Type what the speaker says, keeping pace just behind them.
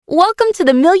Welcome to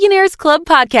the Millionaires Club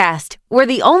podcast, where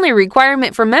the only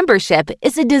requirement for membership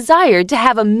is a desire to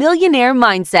have a millionaire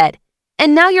mindset.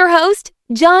 And now your host,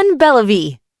 John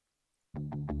Bellavy.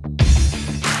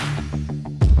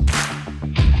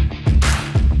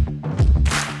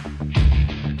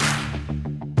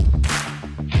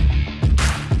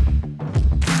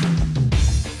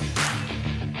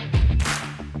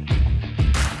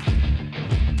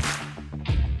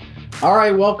 All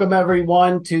right, welcome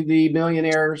everyone to the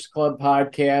Millionaires Club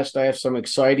podcast. I have some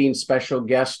exciting special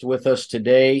guests with us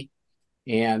today,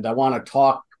 and I want to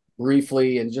talk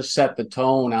briefly and just set the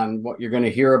tone on what you're going to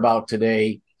hear about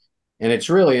today. And it's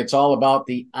all about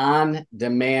the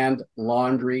on-demand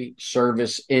laundry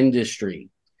service industry.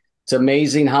 It's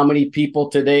amazing how many people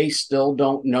today still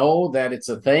don't know that it's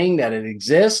a thing, that it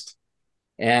exists.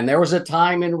 And there was a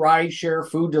time in rideshare,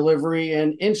 food delivery,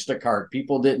 and Instacart,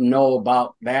 people didn't know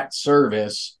about that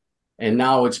service. And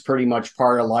now it's pretty much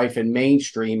part of life and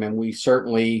mainstream. And we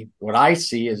certainly, what I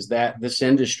see is that this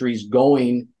industry is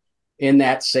going in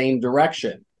that same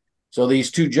direction. So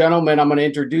these two gentlemen I'm going to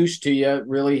introduce to you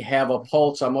really have a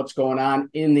pulse on what's going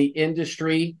on in the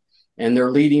industry. And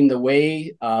they're leading the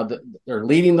way. They're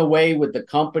leading the way with the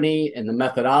company and the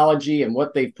methodology and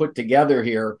what they've put together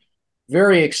here.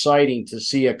 Very exciting to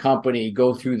see a company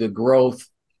go through the growth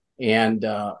and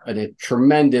a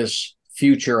tremendous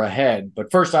future ahead.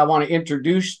 But first, I want to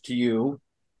introduce to you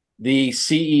the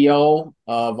CEO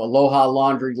of Aloha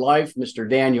Laundry Life, Mr.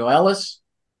 Daniel Ellis.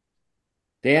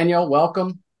 Daniel,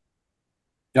 welcome.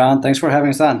 John, thanks for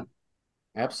having us on.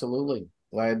 Absolutely.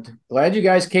 Glad you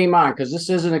guys came on, because this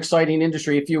is an exciting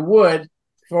industry. If you would,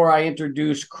 before I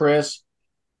introduce Chris,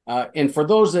 and for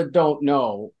those that don't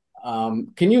know,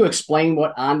 can you explain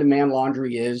what on-demand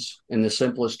laundry is in the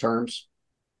simplest terms?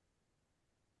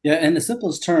 Yeah, in the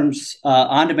simplest terms,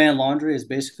 on-demand laundry is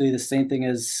basically the same thing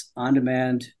as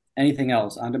on-demand anything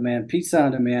else. On-demand pizza,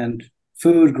 on-demand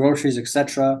food, groceries,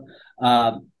 etc.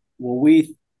 What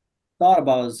we thought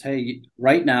about is, hey,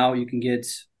 right now you can get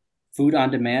food on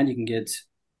demand, you can get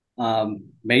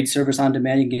maid service on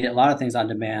demand, you can get a lot of things on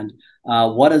demand.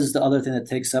 What is the other thing that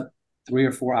takes up 3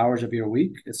 or 4 hours of your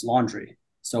week? It's laundry.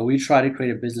 So we try to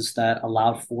create a business that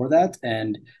allowed for that,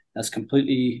 and that's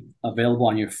completely available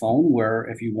on your phone, where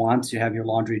if you want to have your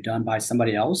laundry done by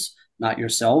somebody else, not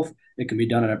yourself, it can be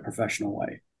done in a professional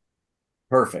way.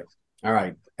 Perfect. All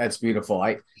right. That's beautiful.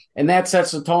 And that sets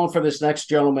the tone for this next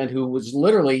gentleman, who was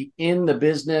literally in the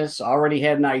business, already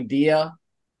had an idea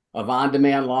of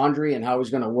on-demand laundry and how he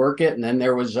was going to work it. And then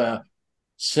there was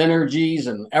synergies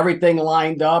and everything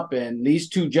lined up, and these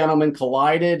two gentlemen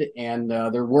collided, and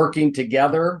they're working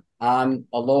together on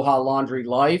Aloha Laundry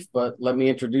Life. But let me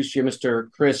introduce you,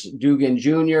 Mr. Chris Dugan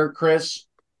Jr. Chris,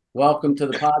 welcome to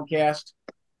the podcast.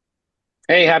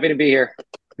 Hey, happy to be here.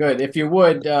 Good. If you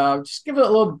would, just give it a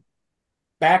little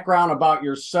background about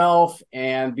yourself,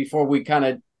 and before we kind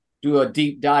of do a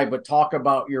deep dive, but talk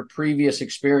about your previous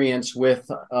experience with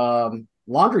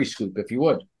Laundry Scoop, if you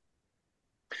would.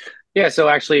 Yeah, so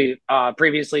actually,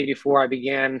 previously, before I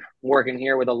began working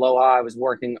here with Aloha, I was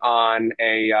working on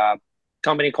a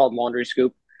company called Laundry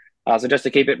Scoop. So just to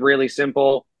keep it really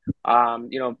simple,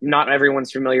 not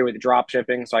everyone's familiar with drop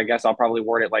shipping, so I guess I'll probably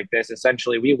word it like this.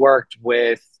 Essentially, we worked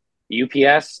with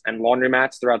UPS and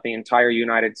laundromats throughout the entire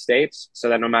United States, so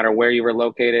that no matter where you were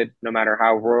located, no matter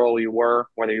how rural you were,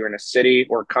 whether you were in a city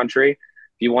or country,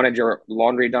 you wanted your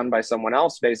laundry done by someone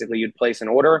else, basically you'd place an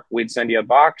order, we'd send you a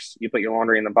box, you put your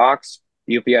laundry in the box,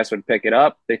 UPS would pick it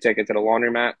up, they take it to the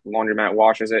laundromat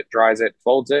washes it, dries it,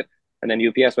 folds it, and then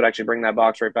UPS would actually bring that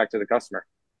box right back to the customer.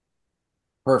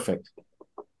 Perfect.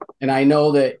 And I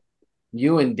know that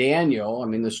you and Daniel,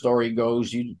 the story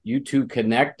goes, you two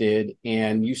connected,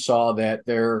 and you saw that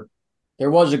there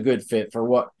was a good fit for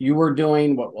what you were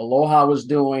doing, what Aloha was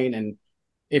doing. And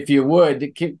if you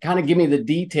would, kind of give me the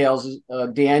details,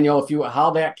 Daniel,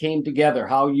 how that came together,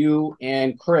 how you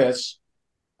and Chris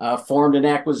formed an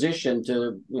acquisition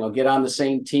to get on the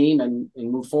same team and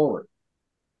move forward.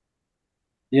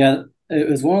 Yeah, it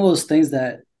was one of those things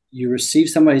that you receive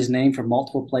somebody's name from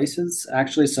multiple places,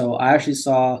 actually. So I actually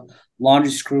saw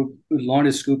Laundry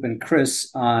Scoop and Chris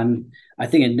on, I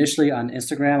think initially on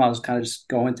Instagram. I was kind of just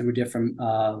going through different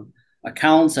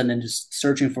accounts and then just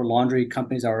searching for laundry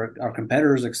companies, our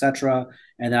competitors, etc.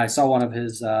 And then I saw one of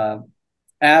his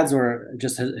ads, or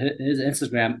just his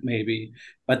Instagram maybe.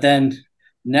 But then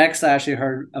next, I actually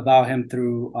heard about him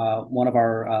through one of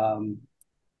our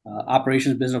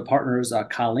operations business partners,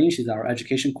 Colleen. She's our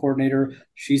education coordinator.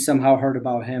 She somehow heard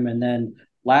about him. And then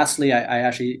lastly, I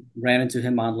actually ran into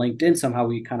him on LinkedIn. Somehow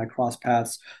we kind of crossed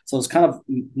paths. So it's kind of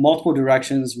multiple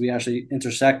directions we actually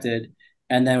intersected.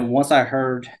 And then once I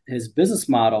heard his business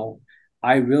model,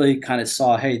 I really kind of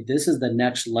saw, hey, this is the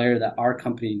next layer that our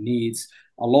company needs.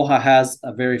 Aloha has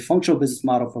a very functional business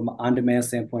model from an on-demand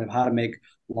standpoint of how to make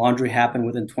laundry happen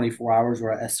within 24 hours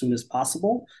or as soon as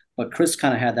possible. But Chris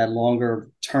kind of had that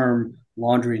longer term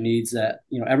laundry needs that,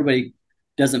 everybody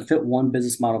doesn't fit one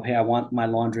business model. Hey, I want my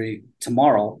laundry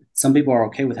tomorrow. Some people are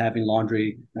okay with having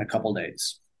laundry in a couple of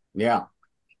days. Yeah,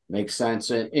 makes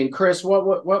sense. And Chris,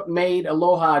 what made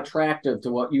Aloha attractive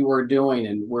to what you were doing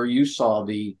and where you saw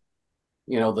the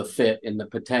fit and the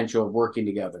potential of working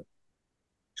together?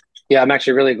 Yeah, I'm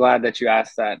actually really glad that you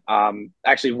asked that.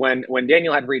 Actually, when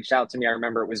Daniel had reached out to me, I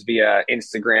remember it was via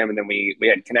Instagram, and then we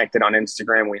had connected on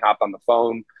Instagram. We hopped on the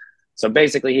phone. So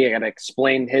basically, he had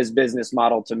explained his business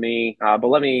model to me. But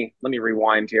let me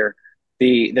rewind here.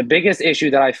 The biggest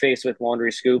issue that I faced with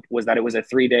Laundry Scoop was that it was a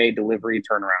 3-day delivery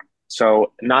turnaround.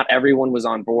 So not everyone was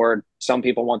on board. Some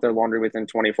people want their laundry within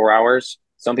 24 hours.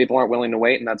 Some people aren't willing to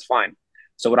wait, and that's fine.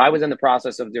 So what I was in the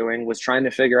process of doing was trying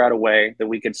to figure out a way that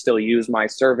we could still use my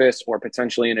service or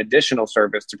potentially an additional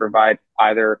service to provide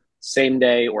either same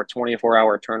day or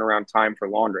 24-hour turnaround time for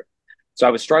laundry. So I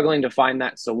was struggling to find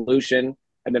that solution.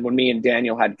 And then when me and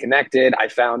Daniel had connected, I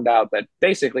found out that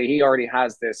basically he already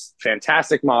has this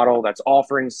fantastic model that's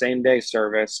offering same day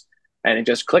service. And it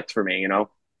just clicked for me.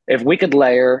 If we could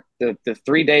layer the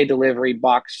 3-day delivery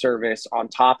box service on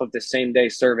top of the same day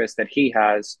service that he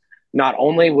has, not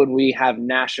only would we have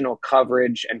national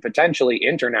coverage and potentially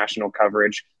international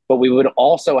coverage, but we would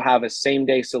also have a same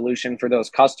day solution for those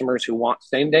customers who want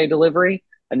same day delivery.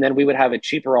 And then we would have a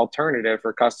cheaper alternative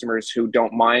for customers who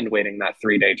don't mind waiting that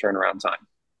 3-day turnaround time.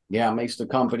 Yeah, it makes the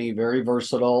company very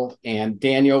versatile. And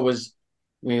Daniel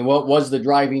what was the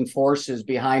driving forces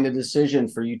behind the decision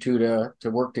for you two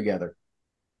to work together?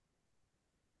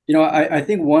 I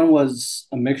think one was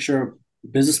a mixture of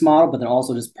business model, but then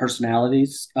also just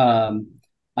personalities. I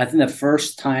think the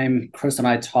first time Chris and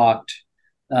I talked,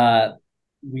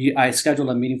 I scheduled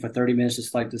a meeting for 30 minutes,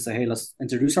 just like to say, hey, let's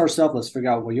introduce ourselves. Let's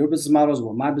figure out what your business model is,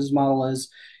 what my business model is.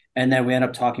 And then we end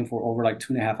up talking for over like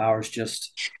 2.5 hours,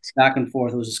 just back and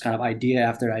forth. It was just kind of idea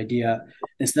after idea,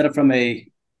 instead of from hey,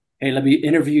 let me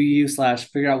interview you /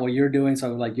 figure out what you're doing. So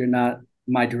like, you're not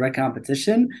my direct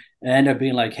competition, and end up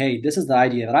being like, hey, this is the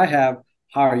idea that I have.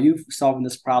 How are you solving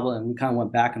this problem? And we kind of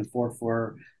went back and forth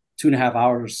for 2.5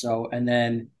 hours or so. And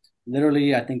then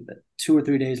literally, I think that 2 or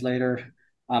 3 days later,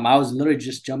 I was literally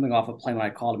just jumping off a plane when I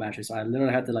called him, actually. So I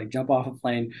literally had to like jump off a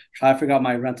plane, try to figure out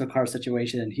my rental car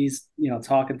situation. And he's,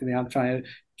 talking to me. I'm trying to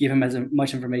give him as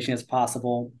much information as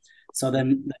possible. So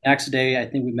then the next day, I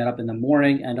think we met up in the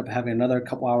morning, ended up having another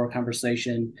couple-hour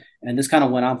conversation. And this kind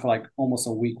of went on for like almost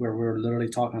a week, where we were literally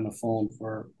talking on the phone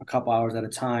for a couple hours at a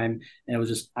time. And it was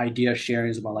just idea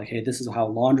sharings about like, hey, this is how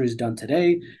laundry is done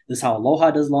today. This is how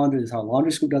Aloha does laundry. This is how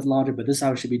Laundry Scoop does laundry. But this is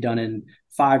how it should be done in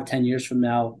 5-10 years from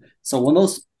now. So when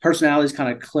those personalities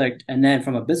kind of clicked, and then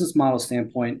from a business model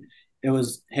standpoint, it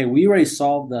was, hey, we already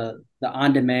solved the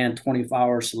on-demand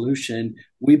 24-hour solution.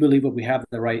 We believe that we have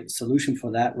the right solution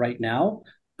for that right now,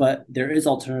 but there is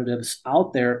alternatives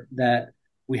out there that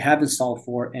we haven't solved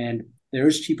for, and there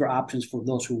is cheaper options for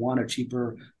those who want a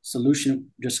cheaper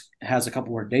solution, just has a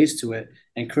couple more days to it.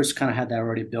 And Chris kind of had that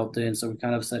already built in. So we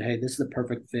kind of said, hey, this is the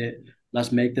perfect fit.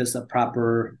 Let's make this a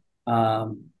proper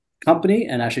company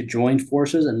and actually join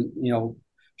forces and,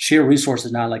 share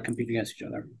resources, not like compete against each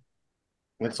other.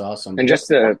 That's awesome. And just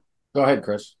to go ahead,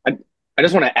 Chris. I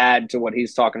just want to add to what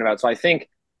he's talking about. So I think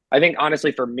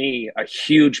honestly, for me, a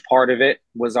huge part of it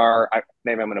was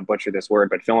maybe I'm going to butcher this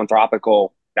word, but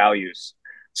philanthropical values.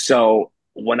 So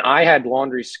when I had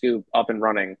Laundry Scoop up and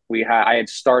running, I had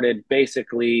started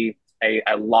basically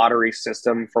a lottery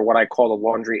system for what I call a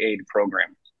laundry aid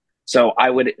program. So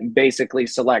I would basically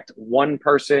select one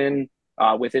person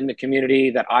within the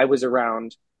community that I was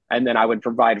around, and then I would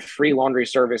provide free laundry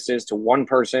services to one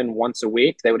person once a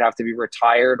week. They would have to be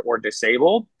retired or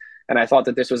disabled. And I thought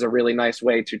that this was a really nice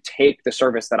way to take the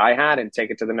service that I had and take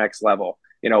it to the next level.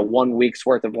 1 week's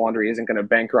worth of laundry isn't going to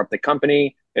bankrupt the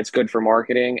company. It's good for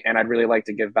marketing. And I'd really like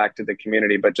to give back to the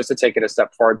community. But just to take it a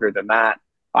step farther than that,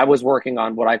 I was working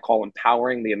on what I call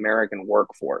empowering the American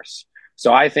workforce.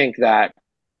 So I think that,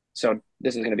 so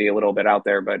this is going to be a little bit out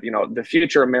there, but the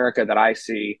future America that I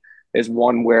see is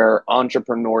one where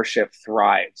entrepreneurship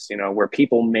thrives, where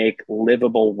people make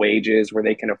livable wages, where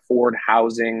they can afford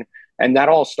housing. And that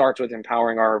all starts with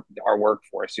empowering our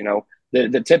workforce.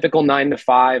 The typical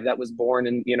 9-to-5 that was born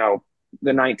in,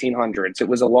 the 1900s, it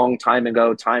was a long time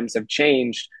ago. Times have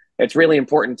changed. It's really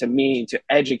important to me to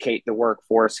educate the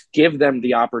workforce, give them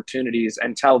the opportunities,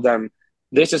 and tell them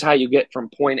this is how you get from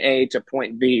point A to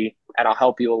point B, and I'll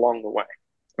help you along the way.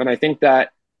 And I think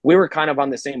that we were kind of on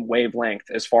the same wavelength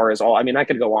as far as all, I mean, I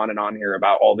could go on and on here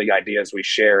about all the ideas we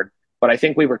shared, but I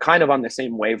think we were kind of on the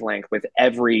same wavelength with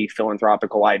every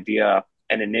philanthropical idea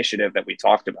and initiative that we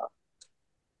talked about.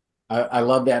 I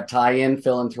love that tie-in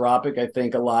philanthropic. I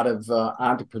think a lot of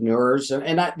entrepreneurs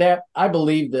and I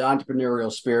believe the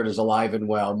entrepreneurial spirit is alive and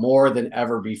well more than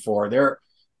ever before. There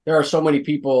are so many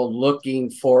people looking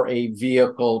for a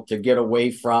vehicle to get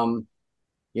away from,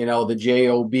 the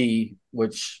job,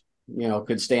 which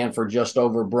could stand for just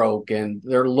over broke, and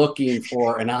they're looking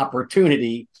for an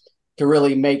opportunity to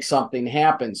really make something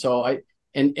happen. So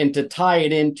and to tie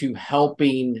it into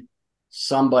helping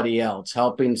somebody else,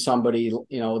 helping somebody,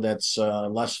 that's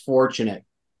less fortunate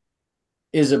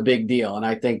is a big deal. And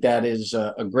I think that is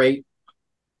a great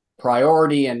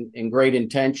priority and great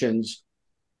intentions.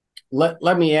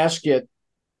 Let me ask you,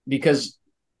 because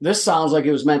this sounds like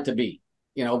it was meant to be.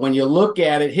 When you look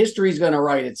at it, history is going to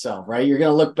write itself, right? You're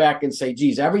going to look back and say,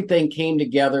 geez, everything came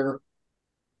together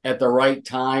at the right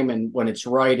time. And when it's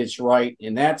right, it's right.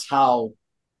 And that's how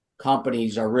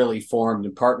companies are really formed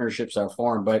and partnerships are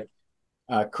formed. But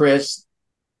Chris,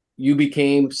 you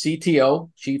became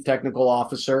CTO, Chief Technical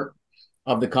Officer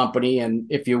of the company.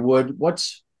 And if you would, what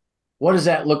does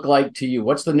that look like to you?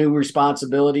 What's the new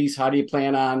responsibilities? How do you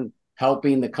plan on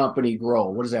helping the company grow?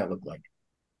 What does that look like?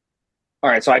 All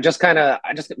right. So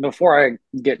before I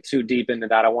get too deep into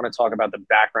that, I want to talk about the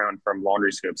background from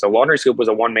Laundry Scoop. So Laundry Scoop was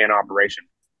a one-man operation.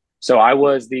 So I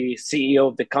was the CEO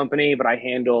of the company, but I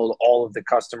handled all of the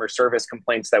customer service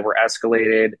complaints that were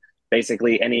escalated.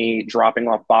 Basically, any dropping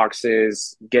off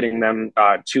boxes, getting them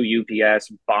to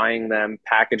UPS, buying them,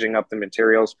 packaging up the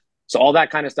materials. So all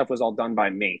that kind of stuff was all done by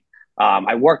me.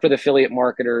 I worked with affiliate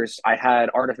marketers. I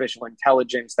had artificial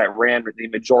intelligence that ran the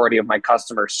majority of my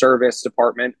customer service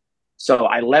department. So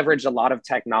I leveraged a lot of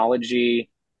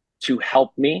technology to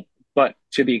help me. But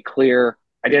to be clear,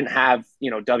 I didn't have,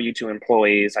 W-2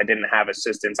 employees. I didn't have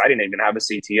assistants. I didn't even have a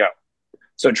CTO.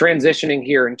 So transitioning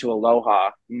here into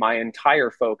Aloha, my entire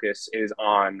focus is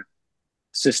on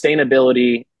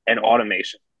sustainability and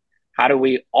automation. How do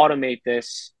we automate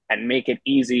this and make it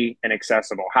easy and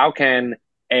accessible? How can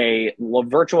a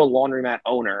virtual laundromat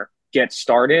owner get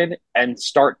started and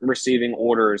start receiving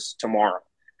orders tomorrow?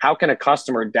 How can a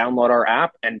customer download our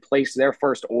app and place their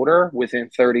first order within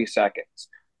 30 seconds?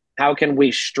 How can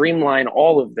we streamline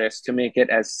all of this to make it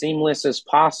as seamless as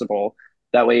possible?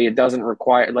 That way it doesn't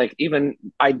require, even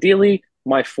ideally,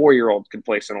 my 4-year-old could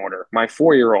place an order. My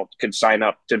 4-year-old could sign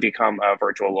up to become a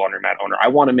virtual laundromat owner. I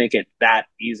want to make it that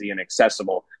easy and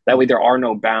accessible. That way there are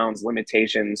no bounds,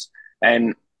 limitations.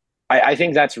 And I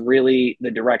think that's really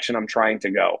the direction I'm trying to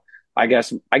go. I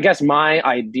guess my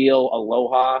ideal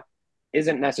Aloha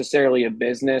isn't necessarily a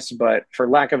business, but for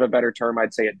lack of a better term,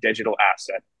 I'd say a digital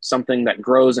asset, something that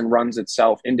grows and runs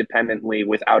itself independently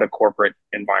without a corporate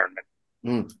environment.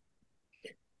 Mm.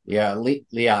 Yeah,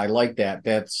 I like that.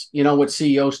 That's, what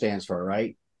CEO stands for,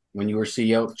 right? When you were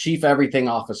CEO, Chief Everything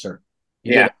Officer.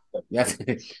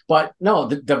 But no,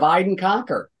 divide and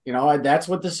conquer. That's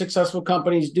what the successful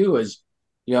companies do is,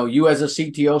 you as a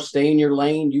CTO stay in your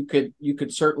lane. You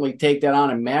could certainly take that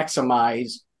on and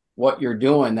maximize what you're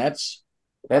doing. That's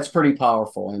pretty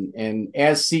powerful. And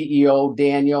as CEO,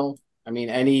 Daniel,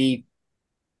 any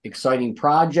exciting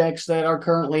projects that are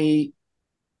currently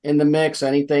in the mix?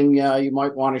 Anything you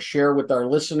might want to share with our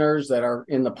listeners that are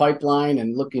in the pipeline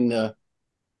and looking to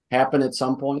happen at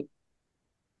some point?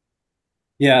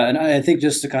 Yeah, and I think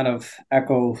just to kind of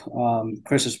echo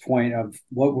Chris's point of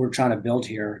what we're trying to build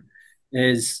here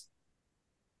is,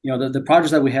 the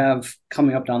projects that we have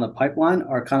coming up down the pipeline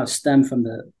are kind of stem from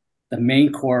the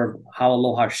main core of how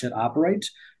Aloha should operate,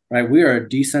 right? We are a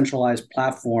decentralized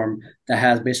platform that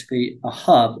has basically a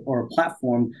hub or a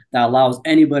platform that allows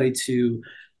anybody to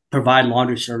provide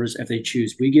laundry service if they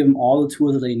choose. We give them all the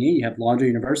tools that they need. You have Laundry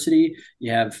University, you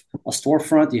have a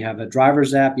storefront, you have a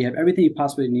driver's app, you have everything you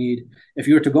possibly need. If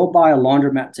you were to go buy a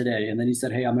laundromat today and then you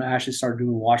said, hey, I'm going to actually start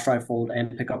doing wash, dry, fold,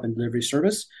 and pick up and delivery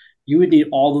service, you would need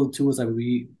all the tools that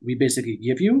we basically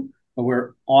give you, but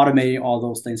we're automating all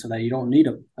those things so that you don't need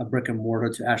a brick and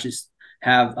mortar to actually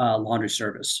have laundry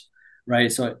service,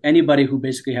 right? So anybody who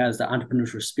basically has the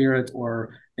entrepreneurial spirit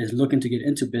or is looking to get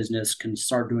into business can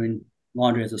start doing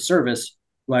laundry as a service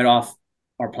right off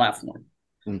our platform.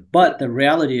 But the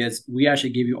reality is we actually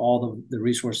give you all the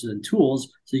resources and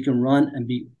tools so you can run and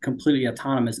be completely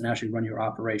autonomous and actually run your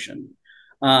operation.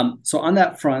 So on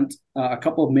that front, a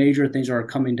couple of major things that are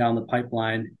coming down the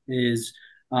pipeline is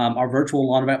our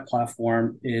virtual laundromat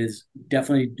platform is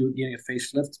definitely getting a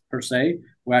facelift per se.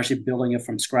 We're actually building it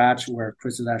from scratch where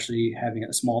Chris is actually having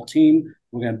a small team.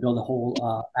 We're going to build a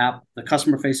whole app, the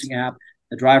customer facing app,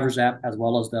 the driver's app as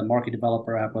well as the market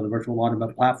developer app or the virtual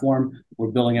laundromat platform.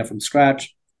 We're building it from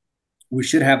scratch. We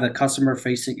should have the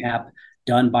customer-facing app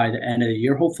done by the end of the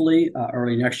year, hopefully,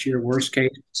 early next year, worst case.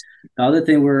 The other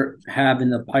thing we're have in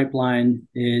the pipeline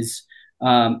is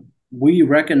we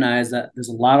recognize that there's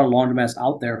a lot of laundromats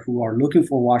out there who are looking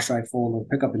for wash, dry, fold, or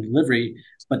pickup and delivery,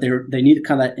 but they need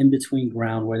kind of that in-between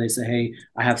ground where they say, hey,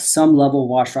 I have some level of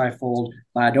wash, dry, fold,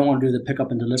 but I don't want to do the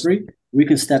pickup and delivery. We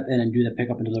can step in and do the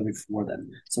pickup and delivery for them.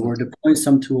 So we're deploying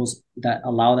some tools that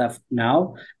allow that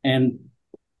now. And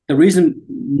the reason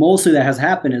mostly that has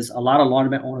happened is a lot of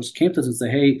laundromat owners came to us and say,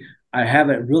 hey, I have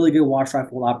a really good wash, dry,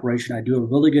 fold operation. I do a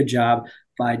really good job,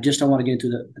 but I just don't want to get into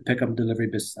the pickup and delivery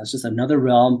business. That's just another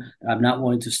realm that I'm not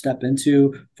willing to step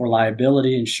into for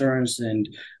liability, insurance, and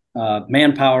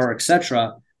manpower,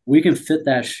 etc. We can fit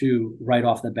that shoe right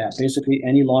off the bat. Basically,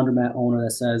 any laundromat owner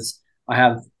that says, I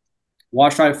have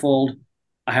wash, dry, fold,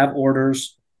 I have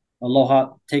orders,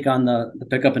 Aloha, take on the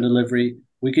pickup and delivery.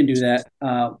 We can do that.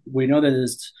 We know that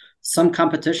there's some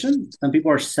competition. Some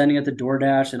people are sending it to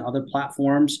DoorDash and other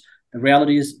platforms. The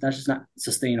reality is that's just not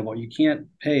sustainable. You can't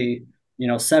pay,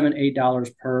 $7,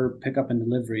 $8 per pickup and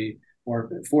delivery,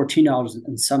 or $14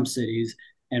 in some cities,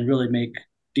 and really make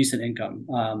decent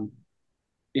income.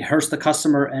 It hurts the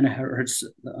customer and it hurts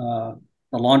the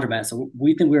laundromat. So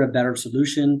we think we're a better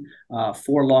solution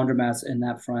for laundromats in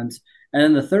that front. And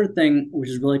then the third thing, which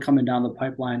is really coming down the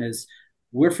pipeline, is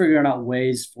we're figuring out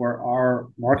ways for our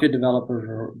market developers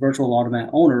or virtual laundromat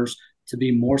owners to be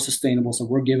more sustainable. So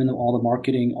we're giving them all the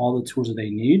marketing, all the tools that they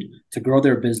need to grow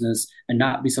their business and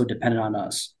not be so dependent on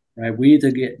us, right? We need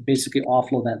to basically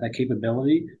offload that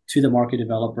capability to the market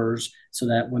developers so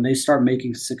that when they start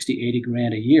making 60, 80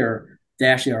 grand a year, they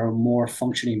actually are a more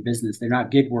functioning business. They're not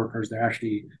gig workers. They're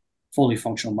actually fully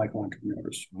functional micro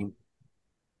entrepreneurs.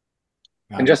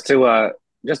 And just to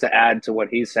add to what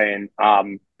he's saying,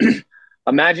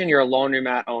 imagine you're a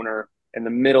laundromat owner in the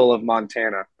middle of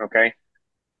Montana, okay?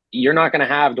 You're not going to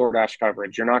have DoorDash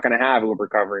coverage. You're not going to have Uber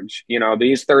coverage.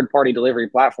 These third-party delivery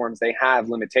platforms, they have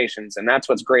limitations. And that's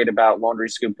what's great about Laundry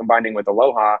Scoop combining with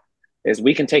Aloha is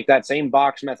we can take that same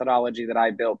box methodology that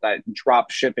I built, that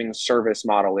drop shipping service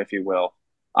model, if you will,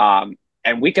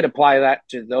 and we could apply that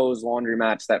to those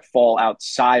laundromats that fall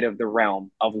outside of the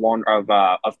realm of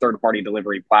third-party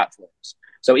delivery platforms.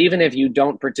 So even if you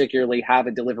don't particularly have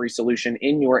a delivery solution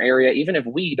in your area, even if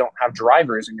we don't have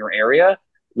drivers in your area,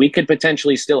 we could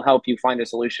potentially still help you find a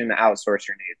solution to outsource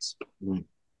your needs.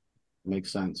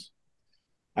 Makes sense.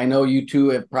 I know you two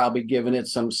have probably given it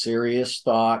some serious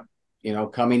thought,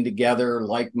 coming together,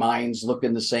 like minds, look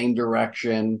in the same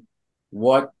direction.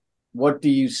 What do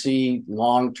you see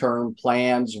long-term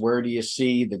plans? Where do you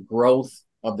see the growth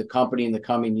of the company in the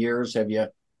coming years? Have you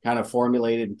kind of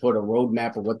formulated and put a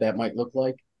roadmap of what that might look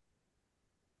like?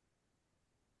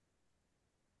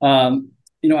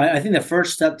 I think the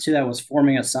first step to that was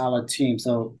forming a solid team.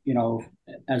 So,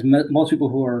 as most people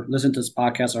who are listening to this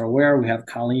podcast are aware, we have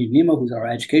Colleen Nemo, who's our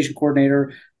education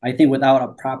coordinator. I think without a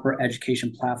proper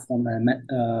education platform and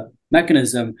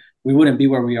mechanism, we wouldn't be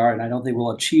where we are, and I don't think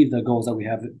we'll achieve the goals that we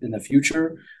have in the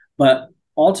future. But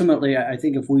ultimately, I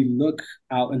think if we look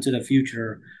out into the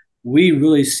future, we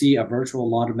really see a virtual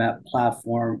laundromat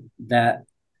platform that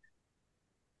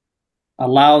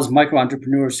allows micro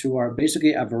entrepreneurs who are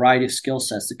basically a variety of skill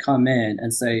sets to come in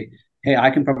and say, hey,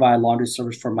 I can provide laundry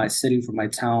service for my city, for my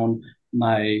town,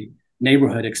 my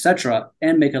neighborhood, etc.,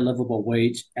 and make a livable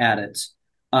wage at it.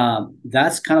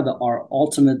 That's kind of our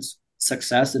ultimate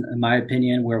success, in my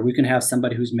opinion, where we can have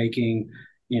somebody who's making,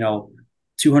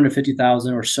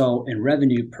 $250,000 or so in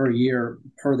revenue per year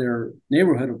per their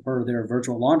neighborhood or per their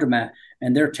virtual laundromat,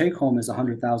 and their take home is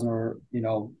 $100,000 or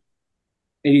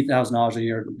 $80,000 a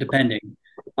year, depending.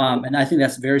 And I think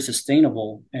that's very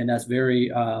sustainable and that's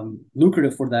very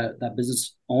lucrative for that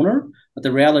business owner. But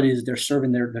the reality is they're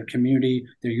serving their community.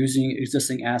 They're using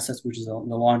existing assets, which is the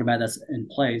laundromat that's in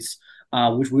place,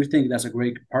 which we think that's a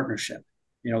great partnership.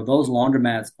 Those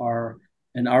laundromats are,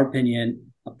 in our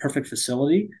opinion, a perfect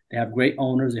facility. They have great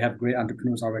owners. They have great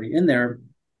entrepreneurs already in there.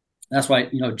 That's why,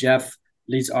 Jeff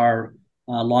leads our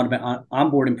laundromat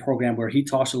onboarding program, where he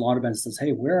talks to laundromats and says,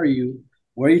 hey, where are you?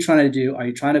 What are you trying to do? Are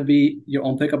you trying to be your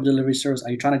own pickup delivery service?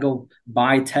 Are you trying to go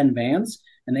buy 10 vans?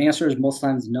 And the answer is most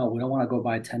times no, we don't want to go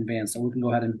buy 10 vans. So we can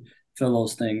go ahead and fill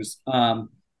those things. And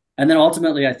then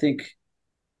ultimately, I think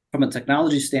from a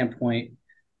technology standpoint,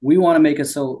 we want to make it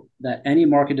so that any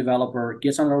market developer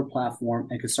gets on our platform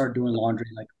and can start doing laundry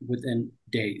like within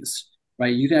days,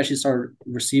 right? You can actually start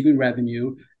receiving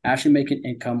revenue, actually making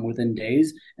income within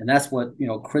days. And that's what,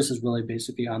 Chris is really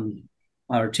basically on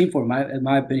our team for, in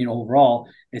my opinion, overall,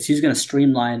 is he's going to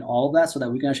streamline all of that so that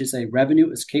we can actually say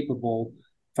revenue is capable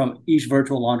from each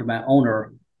virtual laundromat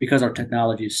owner because our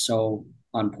technology is so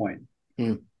on point.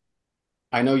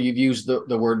 I know you've used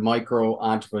the word micro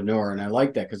entrepreneur, and I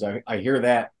like that because I hear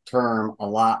that term a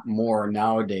lot more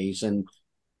nowadays. And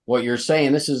what you're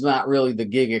saying, this is not really the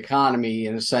gig economy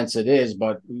in a sense it is,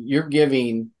 but you're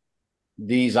giving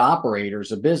these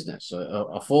operators a business,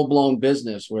 a full-blown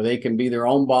business where they can be their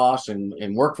own boss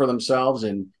and work for themselves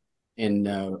and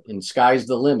sky's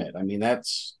the limit. I mean,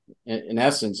 that's in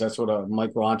essence, that's what a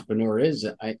micro entrepreneur is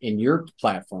in your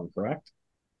platform, correct?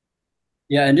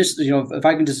 Yeah, and just if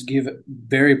I can just give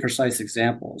very precise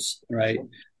examples, right?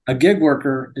 A gig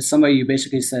worker is somebody you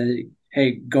basically say,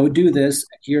 hey, go do this.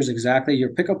 Here's exactly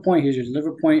your pickup point. Here's your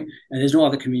deliver point, and there's no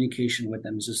other communication with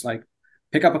them. It's just like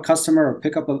pick up a customer or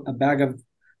pick up a bag of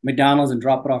McDonald's and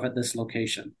drop it off at this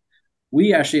location.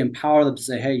 We actually empower them to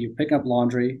say, hey, you're picking up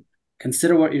laundry.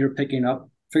 Consider what you're picking up.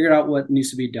 Figure out what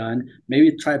needs to be done.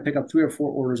 Maybe try to pick up 3 or 4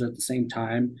 orders at the same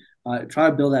time. Try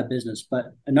to build that business.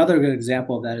 But another good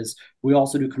example of that is we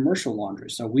also do commercial laundry.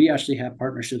 So we actually have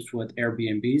partnerships with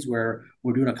Airbnbs where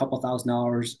we're doing a couple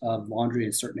 $1,000s of laundry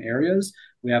in certain areas.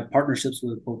 We have partnerships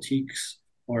with boutiques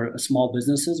or small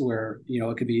businesses where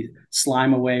it could be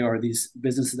Slime Away or these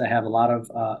businesses that have a lot of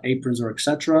aprons or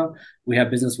etc. We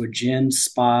have business with gyms,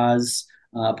 spas,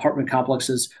 apartment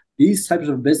complexes. These types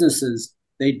of businesses,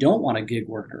 they don't want a gig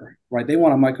worker, right? They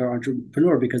want a micro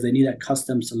entrepreneur because they need that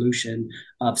custom solution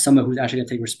of someone who's actually going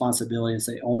to take responsibility and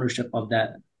say ownership of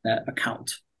that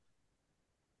account.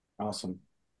 Awesome.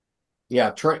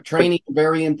 Yeah, training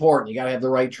very important. You got to have the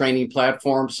right training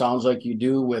platform. Sounds like you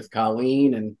do with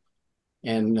Colleen,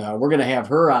 and we're going to have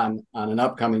her on an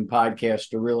upcoming podcast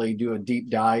to really do a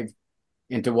deep dive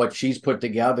into what she's put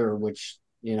together, which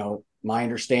my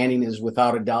understanding is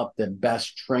without a doubt the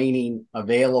best training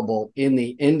available in the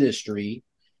industry.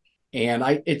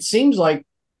 And it seems like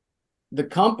the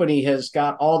company has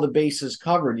got all the bases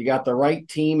covered. You got the right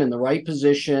team in the right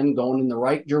position, going in the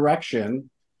right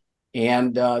direction.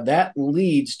 And that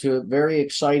leads to a very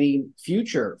exciting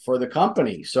future for the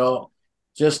company. So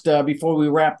just before we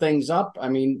wrap things up, I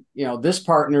mean, this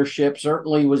partnership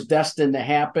certainly was destined to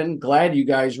happen. Glad you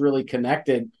guys really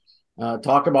connected.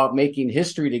 Talk about making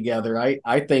history together.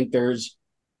 I think there's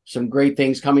some great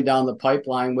things coming down the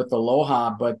pipeline with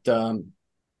Aloha, but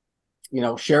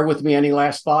share with me any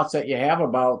last thoughts that you have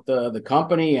about the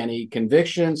company, any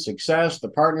conviction, success, the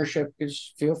partnership.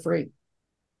 Just feel free.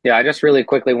 Yeah, I just really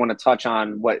quickly want to touch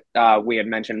on what we had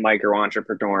mentioned, micro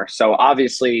entrepreneur. So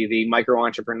obviously the micro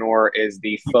entrepreneur is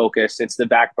the focus. It's the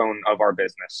backbone of our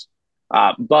business.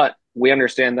 But we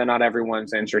understand that not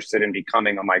everyone's interested in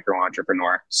becoming a micro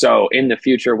entrepreneur. So in the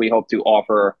future, we hope to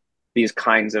offer these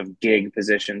kinds of gig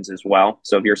positions as well.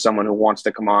 So if you're someone who wants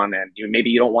to come on and maybe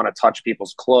you don't want to touch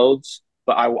people's clothes,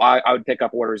 but I would pick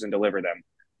up orders and deliver them,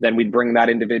 then we'd bring that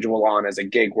individual on as a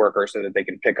gig worker so that they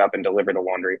can pick up and deliver the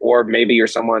laundry. Or maybe you're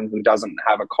someone who doesn't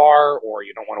have a car or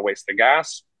you don't want to waste the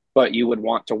gas, but you would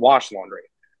want to wash laundry.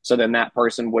 So then that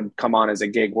person would come on as a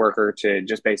gig worker to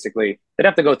just basically, they'd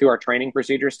have to go through our training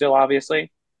procedure still,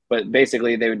 obviously. But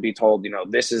basically they would be told,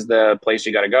 this is the place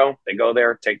you got to go. They go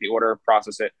there, take the order,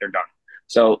 process it, they're done.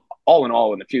 So all in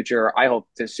all, in the future, I hope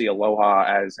to see Aloha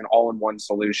as an all-in-one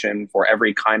solution for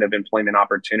every kind of employment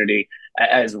opportunity,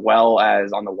 as well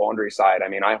as on the laundry side. I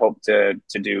mean, I hope to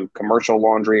do commercial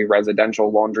laundry,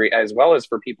 residential laundry, as well as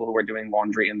for people who are doing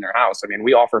laundry in their house. I mean,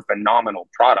 we offer phenomenal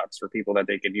products for people that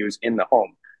they could use in the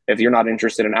home. If you're not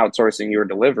interested in outsourcing your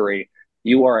delivery,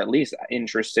 you are at least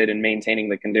interested in maintaining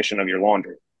the condition of your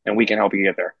laundry, and we can help you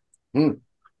get there.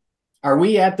 Are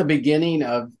we at the beginning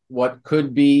of what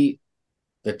could be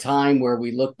the time where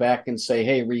we look back and say,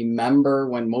 hey, remember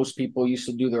when most people used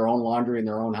to do their own laundry in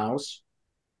their own house?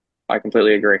 I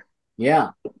completely agree. Yeah.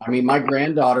 I mean, my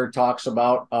granddaughter talks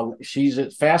about, she's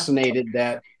fascinated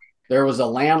that there was a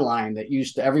landline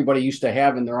that everybody used to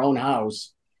have in their own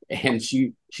house. And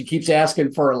she keeps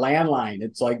asking for a landline.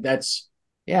 It's like, that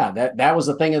was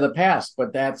a thing of the past,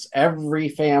 but that's every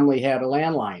family had a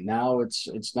landline. Now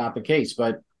it's not the case,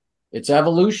 but it's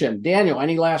evolution. Daniel,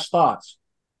 any last thoughts?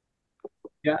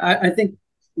 Yeah, I think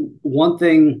one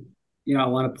thing, I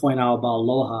want to point out about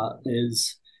Aloha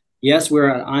is, yes,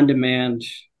 we're an on-demand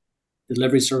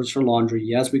delivery service for laundry.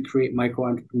 Yes, we create micro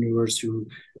entrepreneurs who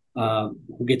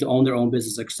get to own their own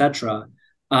business, etc.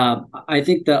 I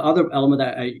think the other element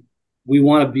that we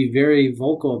want to be very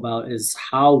vocal about is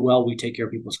how well we take care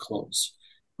of people's clothes,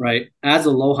 right? As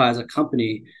Aloha, as a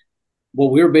company,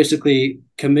 what we're basically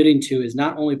committing to is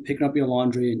not only picking up your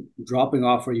laundry and dropping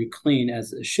off where you clean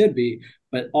as it should be,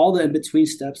 But all the in-between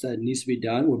steps that needs to be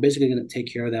done, we're basically going to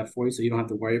take care of that for you so you don't have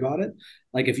to worry about it.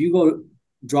 Like if you go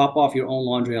drop off your own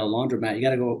laundry at a laundromat, you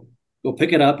got to go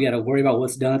pick it up. You got to worry about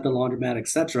what's done at the laundromat,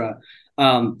 etc.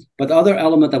 But the other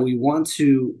element that we want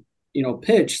to,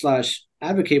 pitch slash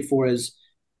advocate for is,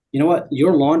 you know what,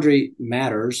 your laundry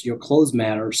matters, your clothes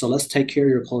matter. So let's take care of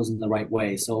your clothes in the right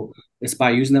way. So it's by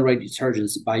using the right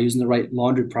detergents, by using the right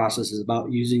laundry processes, about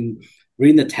reading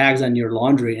the tags on your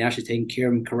laundry and actually taking care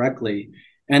of them correctly.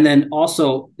 And then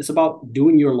also it's about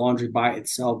doing your laundry by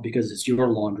itself because it's your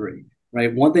laundry,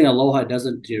 right? One thing Aloha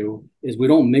doesn't do is we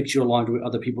don't mix your laundry with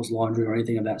other people's laundry or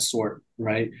anything of that sort,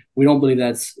 right? We don't believe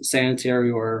that's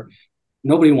sanitary, or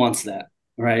nobody wants that,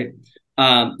 right?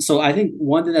 So I think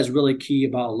one thing that's really key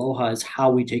about Aloha is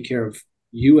how we take care of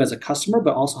you as a customer,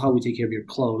 but also how we take care of your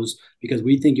clothes, because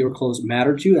we think your clothes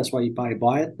matter to you. That's why you buy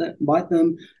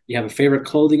them. You have a favorite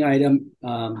clothing item.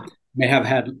 May have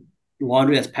had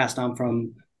laundry that's passed on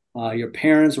from your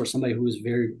parents or somebody who is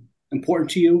very important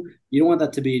to you. You don't want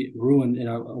that to be ruined in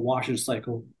a washing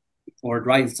cycle or a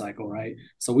drying cycle, right?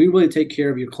 So we really take care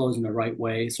of your clothes in the right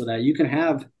way so that you can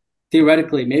have,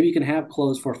 theoretically, maybe you can have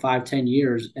clothes for 5-10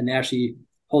 years and they actually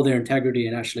hold their integrity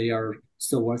and actually are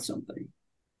still worth something.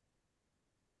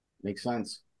 Makes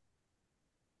sense.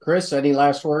 Chris, any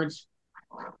last words?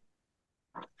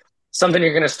 Something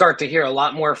you're going to start to hear a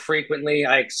lot more frequently.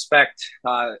 I expect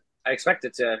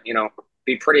it to,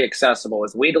 be pretty accessible.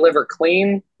 Is we deliver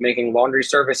clean, making laundry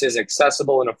services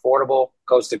accessible and affordable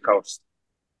coast to coast.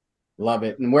 Love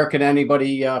it. And where can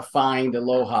anybody find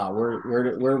Aloha?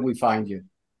 Where do we find you?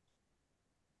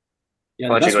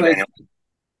 Yeah,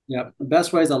 the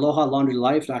best way is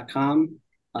alohalaundrylife.com.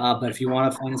 But if you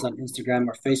want to find us on Instagram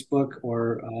or Facebook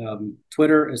or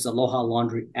Twitter, is Aloha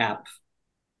Laundry App.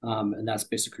 And that's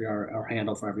basically our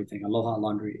handle for everything, Aloha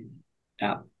Laundry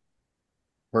App.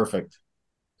 Perfect.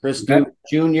 Chris Duke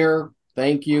Jr.,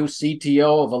 thank you.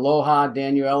 CTO of Aloha,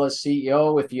 Daniel Ellis,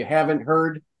 CEO. If you haven't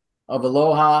heard of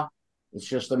Aloha, it's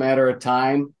just a matter of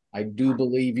time. I do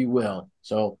believe you will.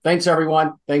 So thanks,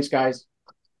 everyone. Thanks, guys.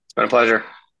 It's been a pleasure.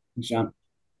 Thanks, John.